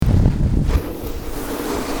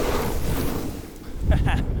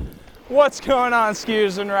What's going on,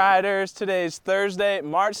 skiers and riders? Today's Thursday,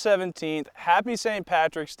 March 17th. Happy St.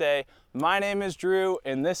 Patrick's Day. My name is Drew,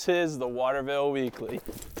 and this is the Waterville Weekly.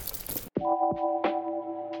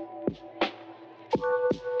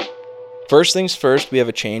 First things first, we have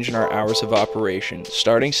a change in our hours of operation.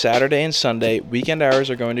 Starting Saturday and Sunday, weekend hours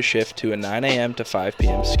are going to shift to a 9 a.m. to 5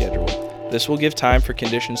 p.m. schedule. This will give time for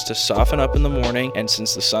conditions to soften up in the morning, and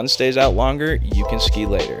since the sun stays out longer, you can ski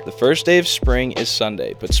later. The first day of spring is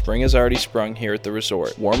Sunday, but spring has already sprung here at the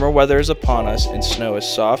resort. Warmer weather is upon us, and snow is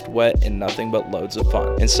soft, wet, and nothing but loads of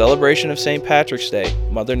fun. In celebration of St. Patrick's Day,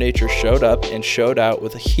 Mother Nature showed up and showed out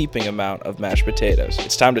with a heaping amount of mashed potatoes.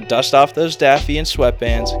 It's time to dust off those daffy and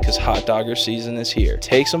sweatbands, because hot dogger season is here.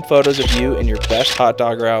 Take some photos of you in your best hot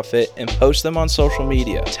dogger outfit and post them on social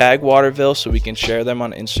media. Tag Waterville so we can share them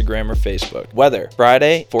on Instagram or Facebook. Weather.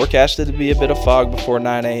 Friday, forecasted to be a bit of fog before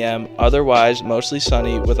 9 a.m., otherwise mostly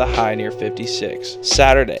sunny with a high near 56.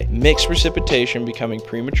 Saturday, mixed precipitation becoming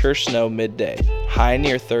premature snow midday, high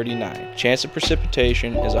near 39. Chance of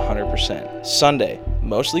precipitation is 100%. Sunday,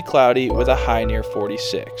 mostly cloudy with a high near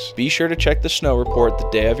 46. Be sure to check the snow report the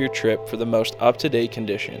day of your trip for the most up-to-date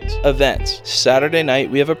conditions. Events. Saturday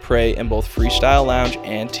night, we have a pray in both Freestyle Lounge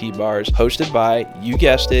and T-Bars, hosted by, you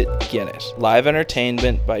guessed it, Guinness. Live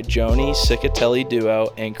entertainment by Joni, Cicatelli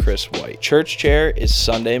Duo, and Chris White. Church chair is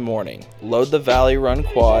Sunday morning. Load the Valley Run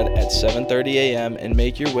quad at 7:30 a.m. and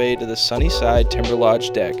make your way to the Sunnyside Timber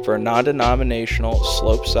Lodge deck for a non-denominational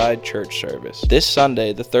slopeside church service. This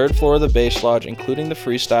Sunday, the third floor of the base lodge, including the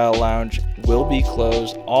Freestyle Lounge, will be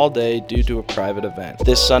closed all day due to a private event.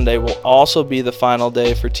 This Sunday will also be the final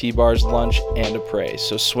day for T-Bar's lunch and a pray,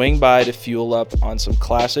 so swing by to fuel up on some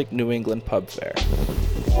classic New England pub fare.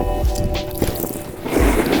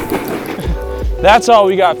 That's all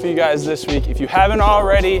we got for you guys this week. If you haven't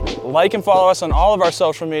already, like and follow us on all of our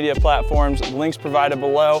social media platforms, links provided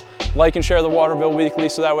below. Like and share the Waterville Weekly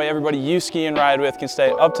so that way everybody you ski and ride with can stay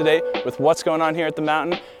up to date with what's going on here at the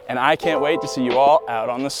mountain. And I can't wait to see you all out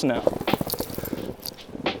on the snow.